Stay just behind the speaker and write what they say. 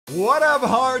What up,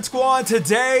 Heart Squad?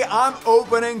 Today I'm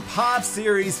opening Pop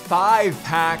Series 5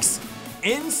 packs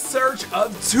in search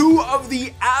of two of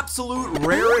the absolute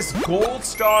rarest Gold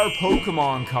Star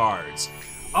Pokemon cards,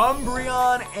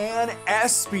 Umbreon and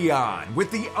Espeon, with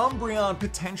the Umbreon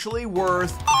potentially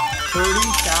worth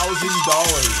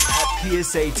 $30,000 at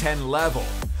PSA 10 level.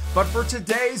 But for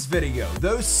today's video,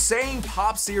 those same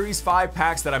Pop Series 5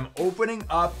 packs that I'm opening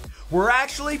up were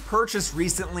actually purchased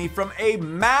recently from a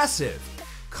massive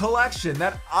collection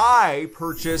that I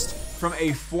purchased from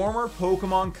a former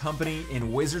Pokemon company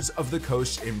in Wizards of the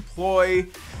Coast employee.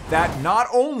 That not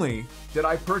only did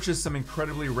I purchase some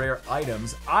incredibly rare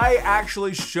items, I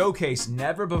actually showcased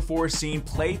never before seen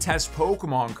playtest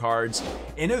Pokemon cards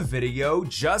in a video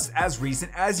just as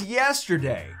recent as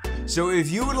yesterday. So if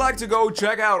you would like to go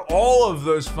check out all of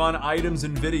those fun items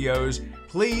and videos,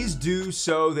 please do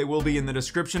so. They will be in the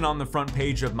description on the front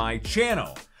page of my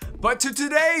channel. But to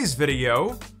today's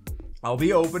video, I'll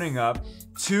be opening up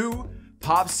two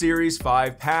Pop Series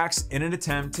 5 packs in an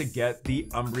attempt to get the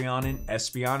Umbreon and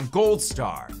Espeon Gold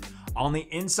Star. On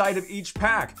the inside of each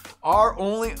pack are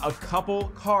only a couple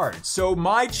cards, so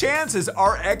my chances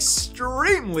are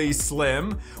extremely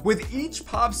slim, with each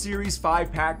Pop Series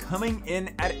 5 pack coming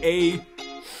in at a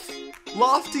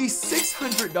lofty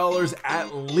 $600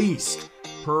 at least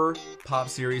per Pop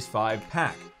Series 5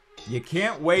 pack. You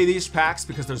can't weigh these packs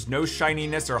because there's no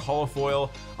shininess or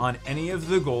holofoil on any of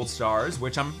the Gold Stars,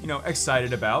 which I'm,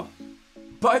 excited about.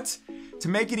 But to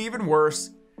make it even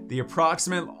worse, the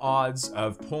approximate odds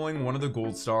of pulling one of the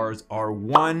Gold Stars are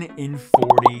 1 in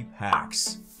 40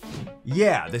 packs.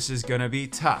 Yeah, this is gonna be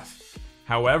tough.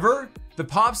 However, the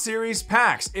Pop Series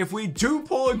packs, if we do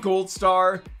pull a Gold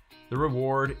Star, the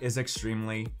reward is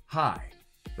extremely high.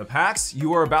 The packs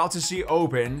you are about to see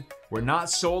open were not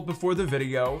sold before the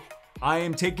video. I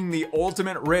am taking the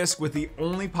ultimate risk with the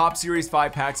only Pop Series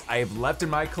 5 packs I have left in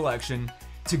my collection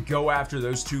to go after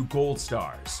those two Gold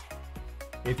Stars.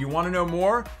 If you want to know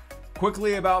more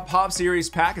quickly about Pop Series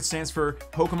Pack, it stands for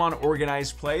Pokemon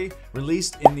Organized Play,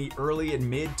 released in the early and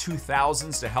mid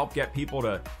 2000s to help get people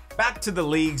back to the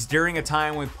leagues during a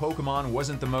time when Pokemon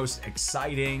wasn't the most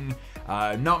exciting.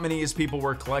 Not many as people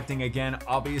were collecting again.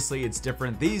 Obviously, it's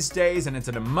different these days and it's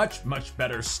in a much, much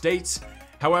better state.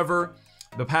 However,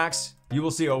 the packs you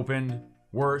will see opened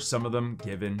were some of them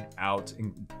given out,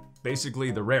 basically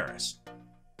the rarest.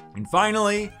 And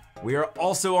finally, we are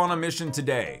also on a mission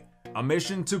today. A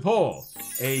mission to pull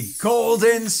a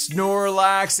golden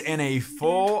Snorlax and a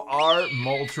full art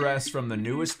Moltres from the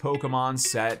newest Pokemon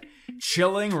set,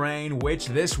 Chilling Reign, which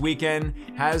this weekend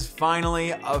has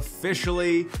finally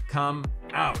officially come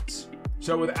out.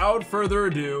 So without further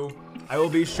ado, I will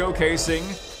be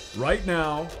showcasing right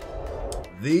now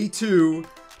the two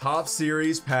Pop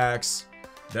Series packs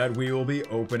that we will be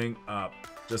opening up.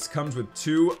 Just comes with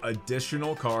two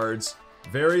additional cards,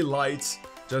 very light,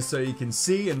 just so you can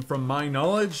see. And from my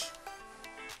knowledge,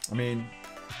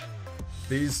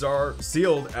 these are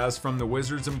sealed as from the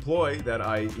Wizards employee that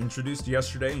I introduced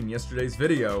yesterday in yesterday's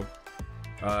video.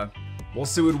 We'll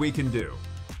see what we can do.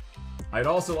 I'd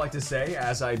also like to say,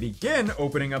 as I begin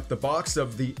opening up the box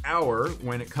of the hour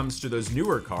when it comes to those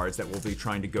newer cards that we'll be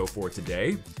trying to go for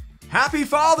today, Happy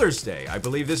Father's Day! I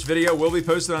believe this video will be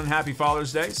posted on Happy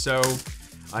Father's Day, so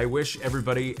I wish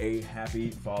everybody a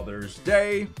happy Father's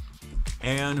Day.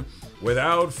 And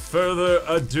without further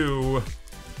ado,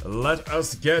 let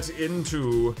us get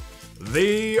into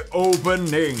the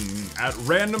opening. At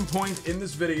random point in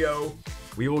this video,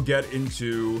 we will get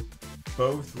into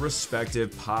both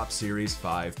respective Pop Series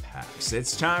 5 packs.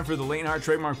 It's time for the Leonhart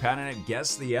trademark patented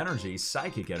Guess the Energy,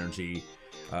 Psychic Energy.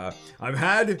 I've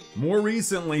had more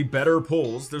recently better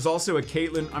pulls. There's also a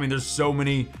Caitlyn. There's so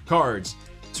many cards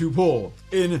to pull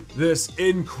in this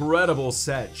incredible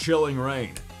set, Chilling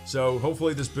Reign. So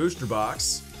hopefully this booster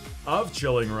box of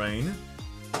Chilling Reign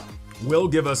will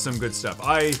give us some good stuff.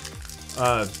 I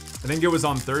think it was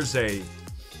on Thursday.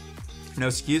 No,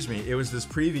 excuse me. It was this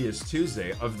previous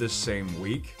Tuesday of this same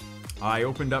week. I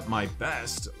opened up my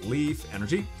best Leaf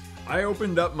Energy. I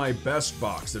opened up my best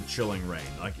box of Chilling Reign.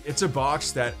 Like, it's a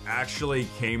box that actually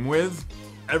came with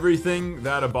everything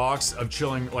that a box of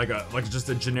Chilling, like just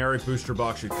a generic booster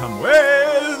box should come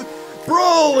with.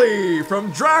 Broly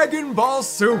from Dragon Ball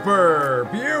Super.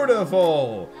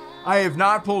 Beautiful. I have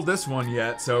not pulled this one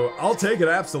yet, so I'll take it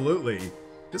absolutely.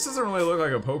 This doesn't really look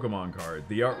like a Pokemon card,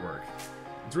 the artwork.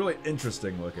 It's really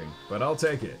interesting looking, but I'll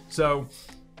take it. So,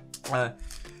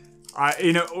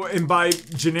 and by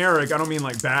generic, I don't mean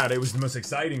like bad. It was the most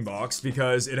exciting box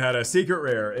because it had a secret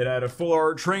rare, it had a full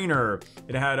art trainer,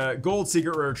 it had a gold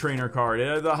secret rare trainer card, it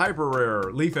had the hyper rare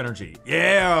Leaf Energy.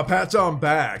 Yeah, pats on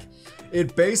back.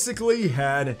 It basically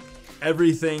had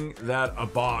everything that a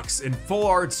box in full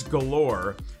arts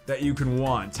galore that you can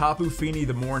want. Tapu Fini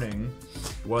the Morning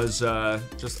was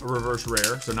just a reverse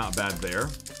rare, so not bad there.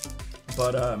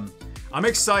 But I'm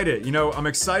excited. You know, I'm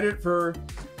excited for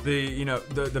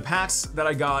the packs that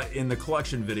I got in the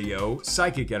collection video.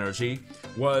 Psychic Energy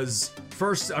was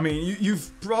first. I mean,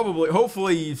 you've probably,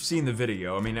 hopefully you've seen the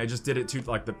video. I mean, I just did it to,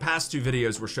 like, the past 2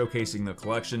 videos were showcasing the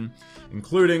collection,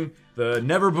 including the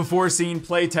never before seen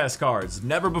playtest cards,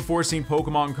 never before seen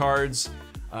Pokemon cards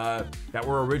that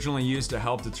were originally used to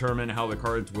help determine how the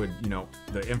cards would, you know,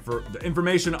 the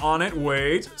information on it.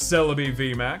 Wait, Celebi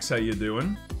VMAX, how you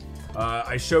doing?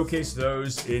 I showcased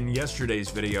those in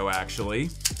yesterday's video, actually.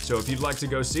 So if you'd like to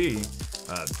go see,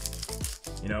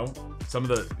 you know, some of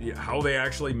the, how they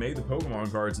actually made the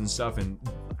Pokemon cards and stuff, and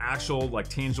actual, like,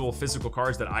 tangible physical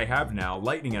cards that I have now,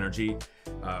 Lightning Energy,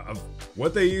 of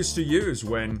what they used to use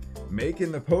when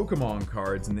making the Pokemon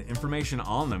cards and the information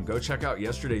on them, go check out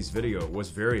yesterday's video. It was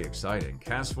very exciting.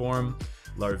 Castform,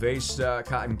 Larvesta,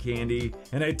 Cotton Candy,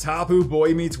 and a Tapu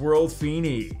Boy Meets World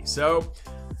Fini. So,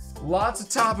 lots of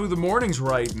Tapu the Mornings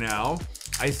right now.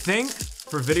 I think,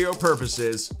 for video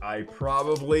purposes, I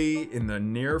probably, in the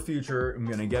near future, am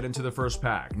gonna get into the first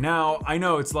pack. Now, I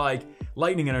know it's like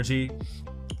Lightning Energy.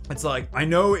 It's like, I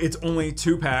know it's only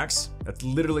 2 packs. That's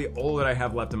literally all that I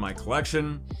have left in my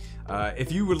collection.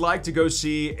 If you would like to go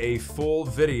see a full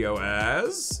video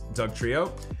as Doug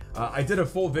Trio, I did a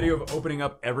full video of opening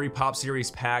up every Pop Series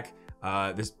pack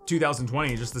this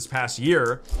 2020, just this past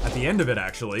year, at the end of it,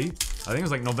 actually. I think it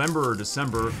was like November or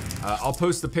December. I'll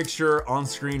post the picture on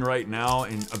screen right now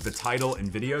of the title and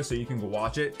video, so you can go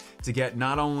watch it to get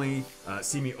not only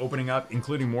see me opening up,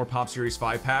 including more Pop Series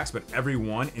 5 packs, but every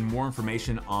one, and more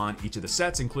information on each of the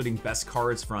sets, including best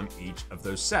cards from each of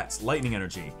those sets. Lightning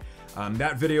Energy.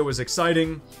 That video was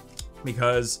exciting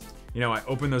because, you know, I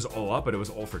opened those all up, but it was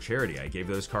all for charity. I gave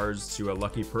those cards to a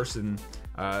lucky person,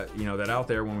 you know, that out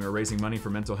there when we were raising money for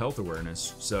mental health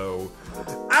awareness. So,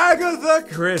 Agatha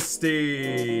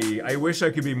Christie! I wish I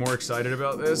could be more excited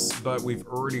about this, but we've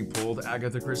already pulled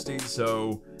Agatha Christie,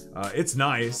 so it's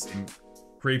nice and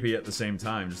creepy at the same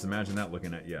time. Just imagine that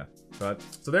looking at you. But,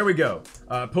 so there we go.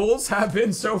 Pulls have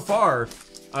been so far,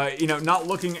 you know, not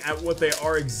looking at what they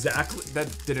are exactly.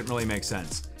 That didn't really make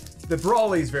sense. The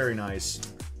Brawly's very nice.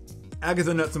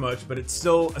 Agatha not so much, but it's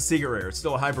still a secret rare. It's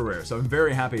still a hyper rare, so I'm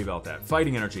very happy about that.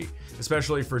 Fighting Energy,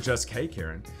 especially for just K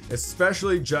Karen,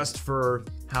 especially just for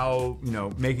how, you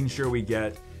know, making sure we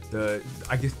get the,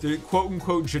 I guess, the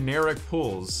quote-unquote generic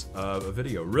pulls of a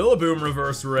video. Rillaboom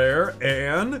reverse rare,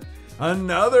 and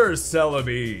another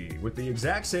Celebi with the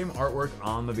exact same artwork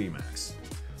on the VMAX.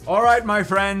 All right, my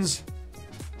friends,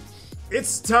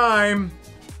 it's time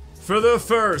for the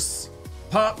first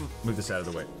move this out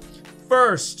of the way.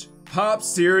 First Pop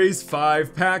Series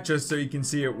 5 pack, just so you can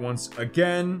see it once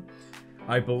again.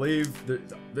 I believe that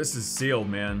this is sealed,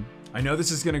 man. I know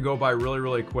this is gonna go by really,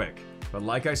 really quick, but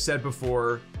like I said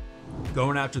before,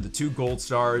 going after the 2 gold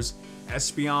stars,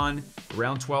 Espeon,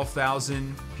 around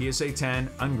 12,000, PSA 10,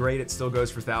 ungraded still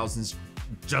goes for thousands,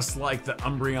 just like the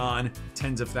Umbreon,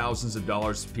 tens of thousands of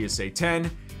dollars, PSA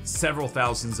 10, several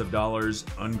thousands of dollars,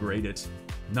 ungraded.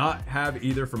 Not have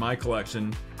either for my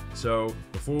collection. So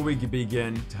before we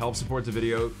begin, to help support the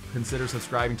video, consider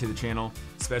subscribing to the channel,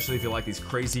 especially if you like these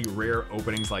crazy rare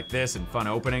openings like this and fun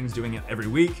openings, doing it every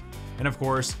week. And of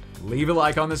course, leave a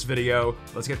like on this video.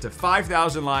 Let's get to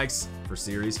 5,000 likes for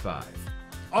Series 5.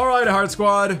 All right, Heart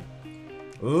Squad,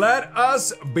 let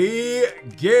us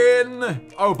begin.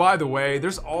 Oh, by the way,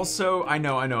 there's also, I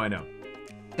know.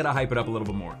 Gotta hype it up a little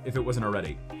bit more, if it wasn't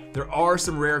already. There are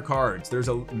some rare cards. There's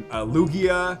a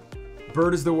Lugia,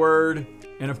 Bird is the Word,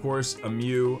 and of course, a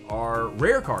Mew are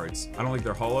rare cards. I don't think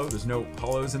they're holo. There's no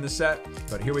holos in this set,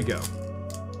 but here we go.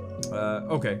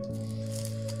 Okay.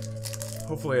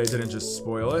 Hopefully I didn't just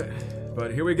spoil it,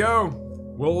 but here we go.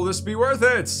 Will this be worth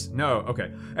it? No,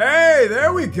 okay. Hey,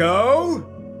 there we go.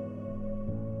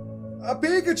 A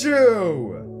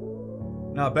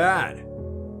Pikachu. Not bad.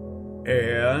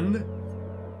 And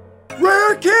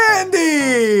rare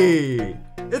candy.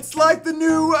 It's like the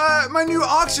new, my new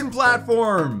auction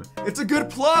platform. It's a good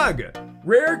plug.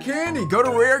 Rare Candy. Go to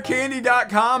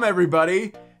rarecandy.com,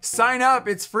 everybody. Sign up.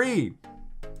 It's free.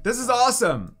 This is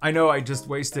awesome. I know I just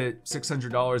wasted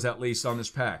 $600 at least on this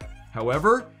pack.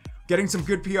 However, getting some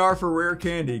good PR for Rare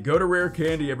Candy. Go to Rare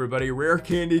Candy, everybody.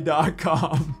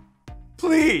 rarecandy.com.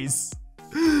 Please.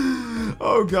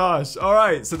 Oh gosh. All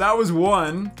right. So that was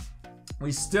one.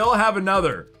 We still have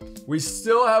another.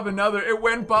 It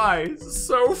went by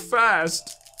so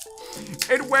fast.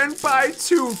 It went by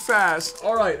too fast.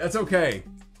 All right, that's okay.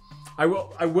 I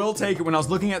will take it. When I was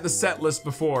looking at the set list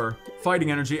before, Fighting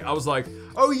Energy, I was like,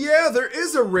 oh yeah, there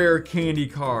is a rare candy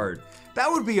card. That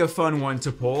would be a fun one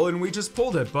to pull, and we just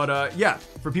pulled it. But yeah,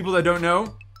 for people that don't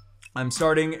know, I'm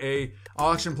starting a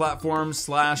auction platform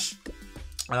slash,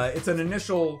 it's an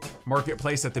initial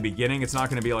marketplace at the beginning. It's not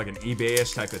gonna be like an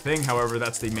eBay-ish type of thing. However,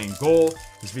 that's the main goal,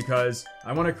 is because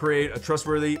I wanna create a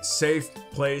trustworthy, safe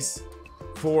place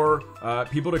for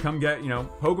people to come get, you know,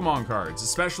 Pokemon cards,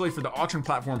 especially for the auction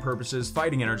platform purposes.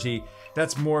 Fighting Energy,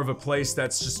 that's more of a place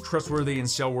that's just trustworthy and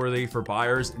sell-worthy for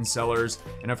buyers and sellers,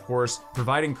 and of course,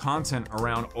 providing content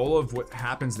around all of what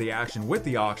happens, the action with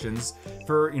the auctions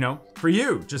for, you know, for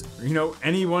you, just, you know,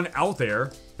 anyone out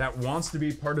there that wants to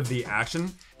be part of the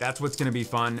action. That's what's gonna be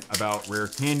fun about Rare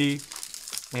Candy,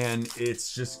 and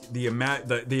it's just the amount,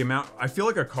 the amount, I feel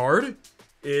like a card,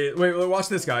 wait, watch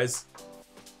this, guys.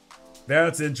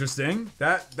 That's interesting.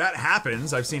 That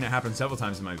happens. I've seen it happen several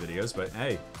times in my videos, but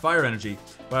hey, Fire Energy.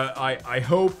 But I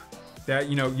hope that,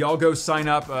 you know, y'all go sign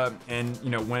up, and, you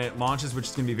know, when it launches, which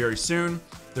is gonna be very soon,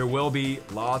 there will be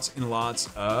lots and lots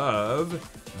of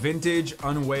vintage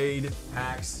unweighed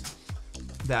packs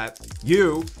that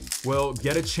you will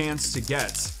get a chance to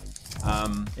get.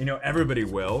 You know, everybody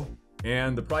will.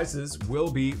 And the prices will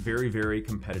be very, very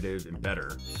competitive and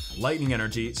better. Lightning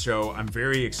Energy, so I'm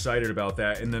very excited about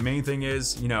that. And the main thing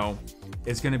is, you know,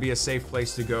 it's gonna be a safe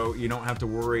place to go. You don't have to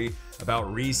worry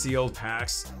about resealed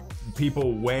packs,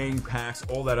 people weighing packs,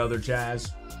 all that other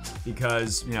jazz,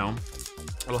 because, you know,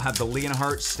 it'll have the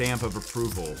Leonhart stamp of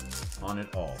approval on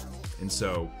it all. And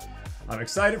so, I'm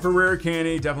excited for Rare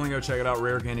Candy. Definitely go check it out,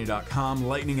 rarecandy.com,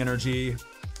 Lightning Energy.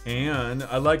 And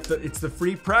I like it's the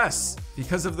free press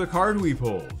because of the card we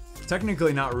pulled.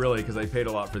 Technically not really, because I paid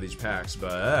a lot for these packs,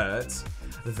 but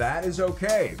that is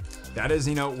okay. That is,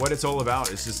 you know, what it's all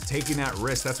about. It's just taking that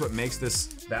risk. That's what makes this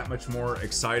that much more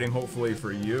exciting, hopefully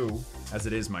for you, as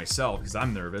it is myself, because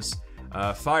I'm nervous.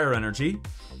 Fire Energy,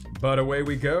 but away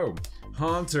we go.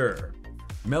 Haunter,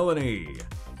 Melanie,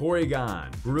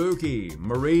 Porygon, Grookey,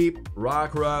 Mareep,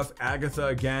 Rockruff, Agatha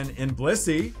again, and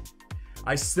Blissey.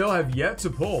 I still have yet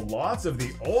to pull lots of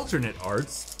the alternate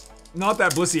arts. Not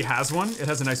that Blissey has one, it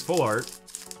has a nice full art,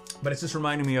 but it's just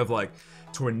reminding me of like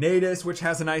Tornadus, which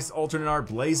has a nice alternate art,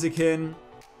 Blaziken,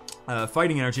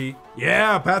 Fighting Energy.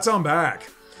 Yeah, pats on back.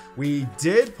 We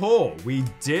did pull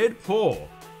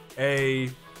a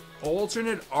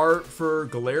alternate art for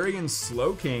Galarian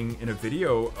Slowking in a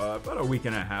video about a week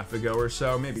and a half ago or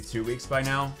so, maybe 2 weeks by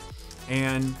now.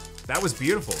 And that was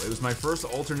beautiful. It was my first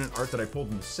alternate art that I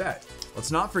pulled in the set.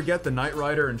 Let's not forget the Knight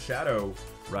Rider and Shadow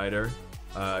Rider,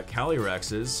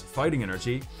 Calyrex's Fighting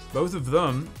Energy. Both of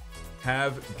them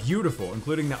have beautiful,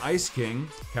 including the Ice King,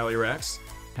 Calyrex,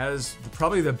 has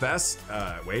probably the best,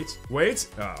 wait,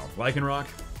 oh, Lycanroc.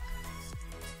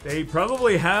 They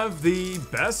probably have the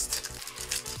best,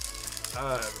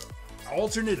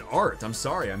 alternate art. I'm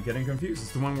sorry, I'm getting confused.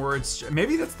 It's the one where it's,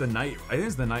 maybe that's the night, I think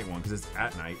it's the night one because it's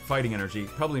at night. Fighting Energy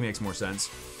probably makes more sense.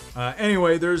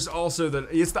 Anyway, there's also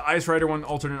it's the Ice Rider one.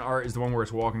 Alternate art is the one where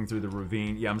it's walking through the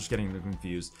ravine. Yeah, I'm just getting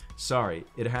confused. Sorry,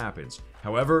 it happens.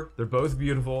 However, they're both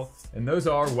beautiful, and those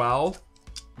are, wow,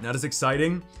 not as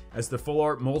exciting as the full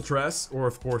art Moltres, or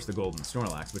of course the Golden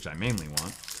Snorlax, which I mainly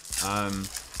want.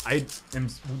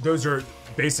 Those are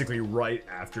basically right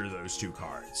after those two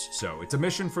cards. So it's a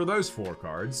mission for those 4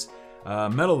 cards.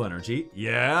 Metal Energy,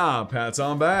 yeah, pats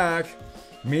on back.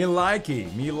 Me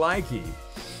likey.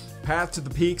 Path to the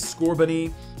Peak,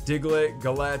 Scorbunny, Diglett,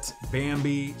 Galette,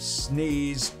 Bambi,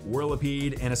 Sneeze,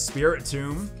 Whirlipede, and a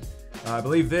Spiritomb. I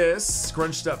believe this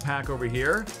scrunched up pack over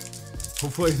here,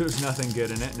 hopefully there's nothing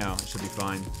good in it. No, it should be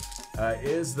fine.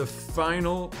 Is the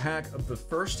final pack of the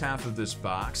first half of this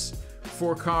box.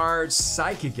 4 cards,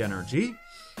 Psychic Energy.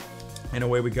 And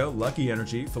away we go, Lucky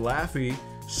Energy, Falafi,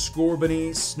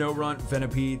 Scorbunny, Snorunt,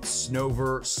 Venipede,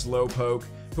 Snover, Slowpoke,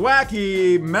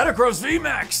 Thwackey, Metagross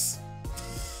VMAX!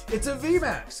 It's a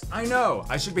VMAX! I know,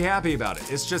 I should be happy about it.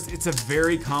 It's just, it's a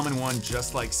very common one,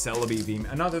 just like Celebi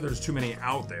VMAX. Not that there's too many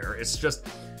out there, it's just,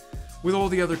 with all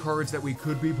the other cards that we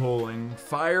could be pulling,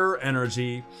 Fire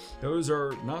Energy, those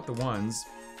are not the ones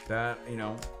that, you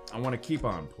know, I want to keep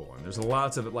on pulling. There's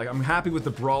lots of it. Like, I'm happy with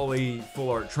the Brawly Full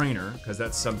Art Trainer, because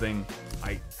that's something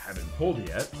I haven't pulled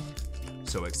yet.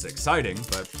 So it's exciting,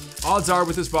 but odds are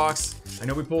with this box, I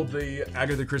know we pulled the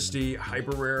Agatha Christie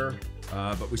Hyper Rare,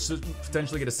 but we should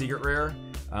potentially get a Secret Rare,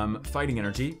 Fighting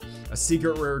Energy, a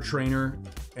Secret Rare Trainer,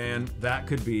 and that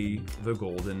could be the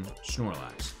Golden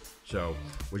Snorlax. So,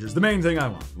 which is the main thing I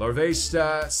want.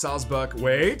 Larvesta, Sawsbuck,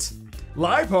 wait,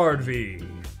 Liepard V.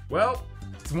 Well,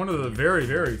 it's one of the very,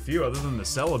 very few, other than the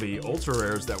Celebi, Ultra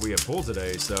Rares that we have pulled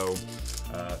today, so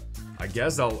I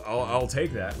guess I'll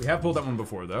take that. We have pulled that one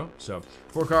before though. So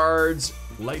 4 cards,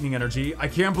 lightning energy. I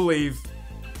can't believe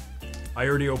I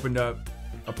already opened up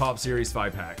a Pop Series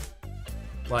 5 pack.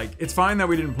 Like, it's fine that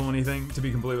we didn't pull anything, to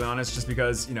be completely honest, just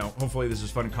because, you know, hopefully this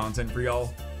is fun content for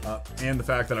y'all. And the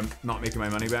fact that I'm not making my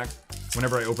money back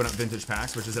whenever I open up vintage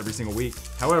packs, which is every single week.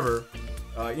 However,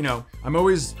 you know, I'm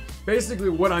always, basically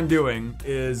what I'm doing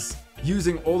is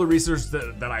using all the resources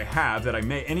that I have, that I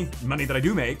make, any money that I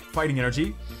do make, fighting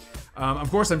energy. Of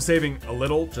course, I'm saving a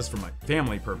little just for my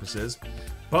family purposes,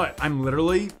 but I'm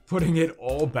literally putting it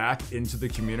all back into the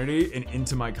community and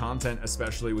into my content,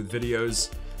 especially with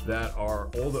videos that are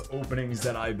all the openings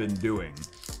that I've been doing.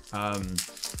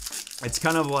 It's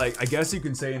kind of like, I guess you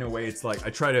can say in a way, it's like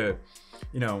I try to,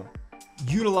 you know,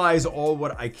 utilize all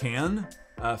what I can,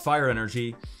 fire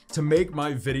energy, to make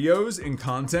my videos and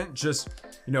content just,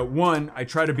 you know, one, I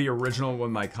try to be original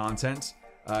with my content,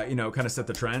 you know, kind of set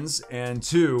the trends, and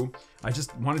 2, I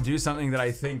just want to do something that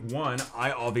I think, one,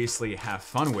 I obviously have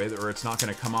fun with, or it's not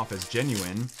going to come off as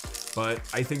genuine, but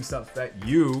I think stuff that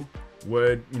you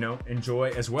would, you know, enjoy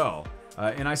as well.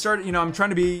 And I started, you know, I'm trying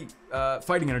to be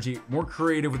fighting energy, more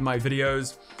creative with my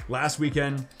videos. Last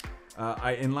weekend,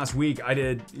 last week I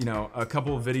did, you know, a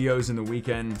couple of videos in the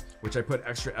weekend, which I put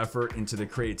extra effort into the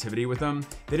creativity with them.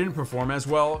 They didn't perform as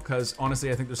well, because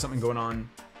honestly, I think there's something going on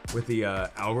with the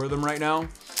algorithm right now.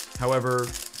 However,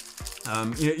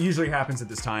 it usually happens at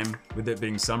this time with it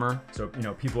being summer. So, you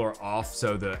know, people are off,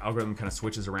 so the algorithm kind of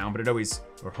switches around, but it always,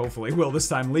 or hopefully will this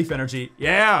time. Leaf energy,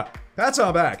 yeah, that's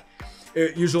all back.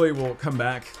 It usually will come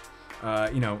back,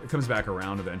 you know, it comes back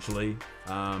around eventually.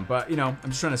 But, you know, I'm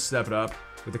just trying to step it up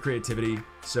with the creativity.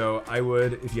 So I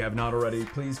would, if you have not already,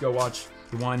 please go watch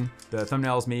the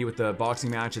thumbnail's me with the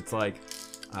boxing match. It's like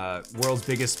world's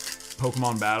biggest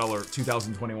Pokemon battle, or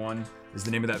 2021 is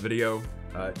the name of that video.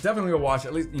 Definitely go watch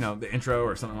at least, you know, the intro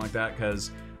or something like that,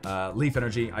 because Leaf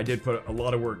Energy, I did put a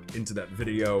lot of work into that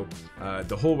video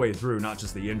the whole way through, not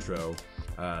just the intro.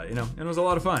 You know, and it was a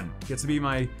lot of fun. Gets to be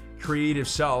my creative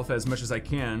self as much as I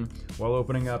can while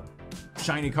opening up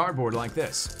shiny cardboard like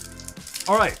this.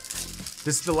 All right, this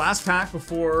is the last pack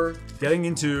before getting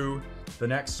into the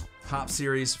next Pop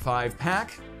Series 5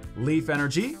 pack, Leaf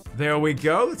Energy. There we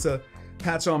go. It's a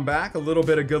patch on back, a little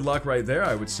bit of good luck right there,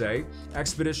 I would say.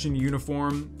 Expedition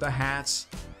uniform, the hats,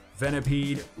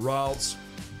 Venipede, Ralts,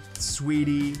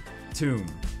 Sweetie, Tomb.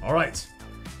 All right,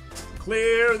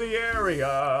 clear the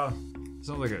area.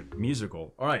 Sounds like a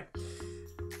musical. All right,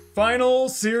 final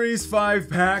Series 5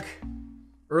 pack.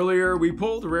 Earlier we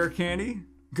pulled a rare candy.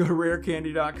 Go to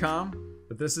rarecandy.com,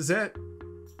 but this is it.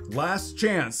 Last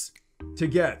chance to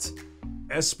get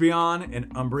Espeon and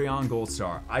Umbreon Gold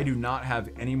Star. I do not have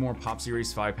any more Pop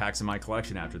Series 5 packs in my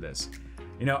collection after this.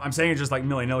 You know, I'm saying it just like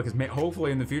milly-nilly, because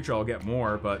hopefully in the future I'll get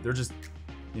more, but they're just,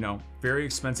 you know, very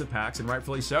expensive packs, and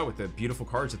rightfully so, with the beautiful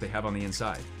cards that they have on the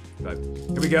inside. But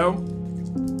here we go.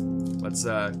 Let's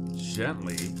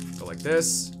gently go like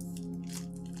this.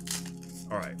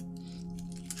 All right.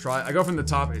 I go from the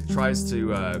top. It tries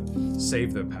to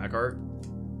save the pack art.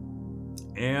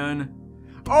 And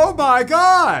oh my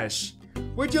gosh!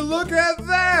 Would you look at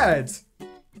that?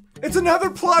 It's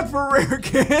another plug for Rare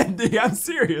Candy. I'm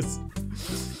serious.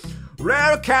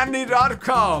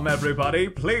 Rarecandy.com, everybody.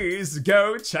 Please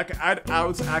go check it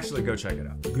out. Actually, go check it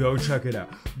out. Go check it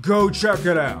out. Go check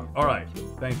it out. All right.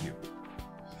 Thank you.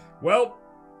 Well,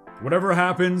 whatever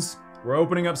happens, we're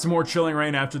opening up some more Chilling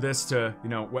Reign after this to, you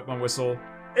know, wet my whistle.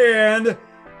 And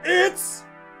it's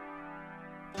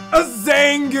a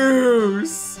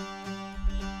Zangoose!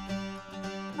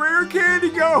 Rare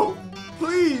Candy, go!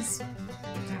 Please!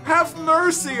 Have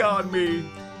mercy on me!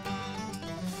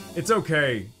 It's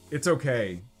okay. It's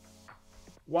okay.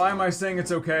 Why am I saying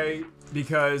it's okay?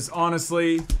 Because,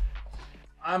 honestly,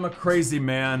 I'm a crazy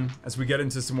man as we get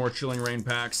into some more Chilling Reign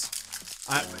packs.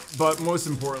 But most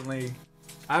importantly,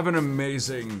 I have an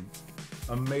amazing,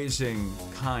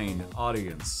 kind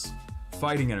audience.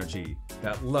 Fighting energy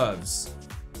that loves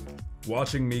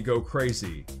watching me go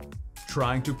crazy,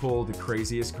 trying to pull the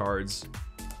craziest cards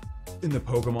in the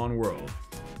Pokemon world.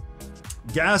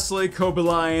 Ghastly,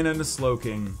 Cobalion, and the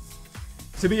Slowking.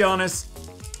 To be honest,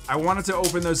 I wanted to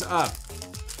open those up.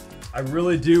 I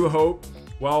really do hope,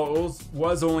 while it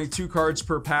was only 2 cards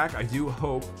per pack, I do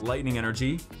hope, Lightning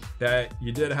Energy, that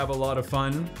you did have a lot of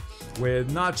fun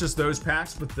with not just those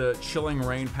packs, but the Chilling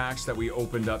Reign packs that we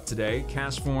opened up today.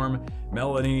 Castform,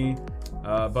 Melanie,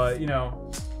 but you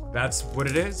know, that's what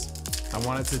it is. I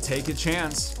wanted to take a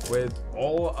chance with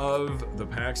all of the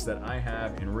packs that I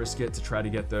have and risk it to try to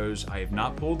get those. I have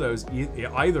not pulled those,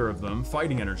 either of them,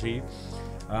 Fighting Energy.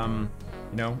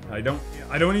 You know, I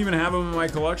don't even have them in my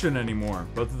collection anymore.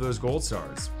 Both of those gold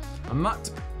stars. I'm not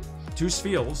two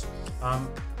Spheals.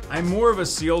 I'm more of a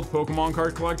sealed Pokemon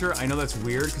card collector. I know that's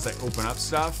weird because I open up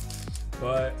stuff,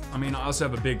 but I mean, I also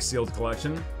have a big sealed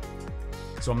collection,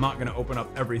 so I'm not gonna open up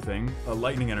everything.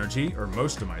 Lightning Energy, or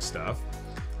most of my stuff.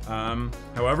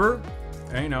 However,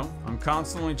 you know, I'm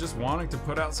constantly just wanting to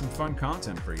put out some fun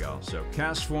content for y'all. So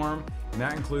cash form, and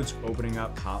that includes opening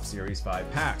up Pop Series 5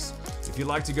 packs. If you'd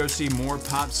like to go see more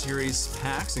Pop Series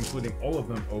packs, including all of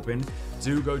them open,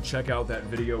 do go check out that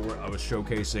video where I was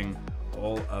showcasing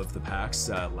all of the packs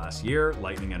last year,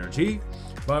 Lightning Energy.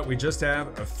 But we just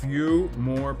have a few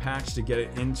more packs to get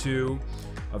it into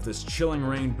of this Chilling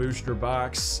Rain booster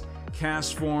box,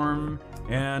 Cast Form,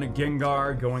 and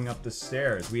Gengar going up the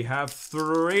stairs. We have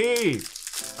 3.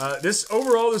 This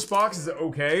box is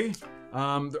okay.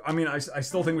 I mean, I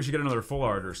still think we should get another full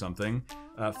art or something.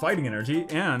 Fighting Energy,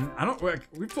 and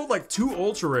we pulled like 2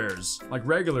 ultra rares, like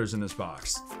regulars in this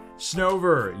box.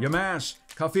 Snover, Yamash,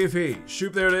 Kafifi,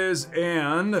 Shoop, there it is,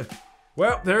 and,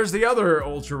 well, there's the other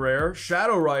ultra rare,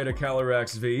 Shadow Rider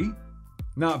Calyrex V.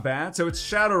 Not bad. So it's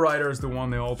Shadow Rider is the one,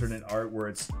 the alternate art where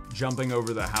it's jumping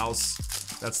over the house.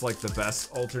 That's like the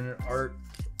best alternate art,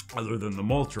 other than the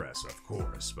Moltres, of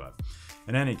course. But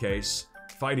in any case,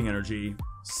 Fighting Energy,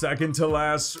 second to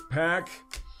last pack.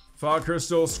 Fog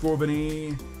Crystal,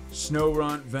 Scorbunny,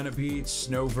 Snorunt, Venipede,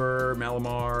 Snover,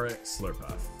 Malamar,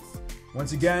 Slurpuff.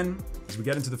 Once again, as we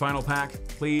get into the final pack,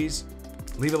 please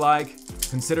leave a like,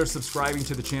 consider subscribing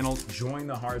to the channel, join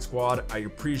the Heart Squad. I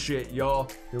appreciate y'all.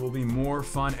 There will be more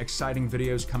fun, exciting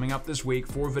videos coming up this week.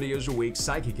 4 videos a week,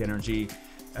 Psychic Energy,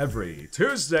 every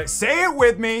Tuesday. Say it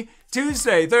with me.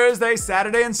 Tuesday, Thursday,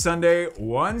 Saturday, and Sunday,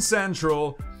 1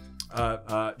 Central.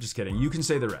 Just kidding. You can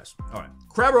say the rest. All right.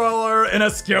 Crabrawler and a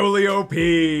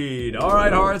Scoliopede. All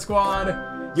right, Heart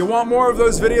Squad. You want more of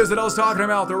those videos that I was talking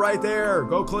about? They're right there.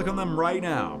 Go click on them right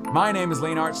now. My name is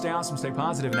Leonhart. Stay awesome, stay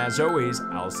positive, and as always,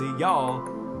 I'll see y'all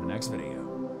in the next video.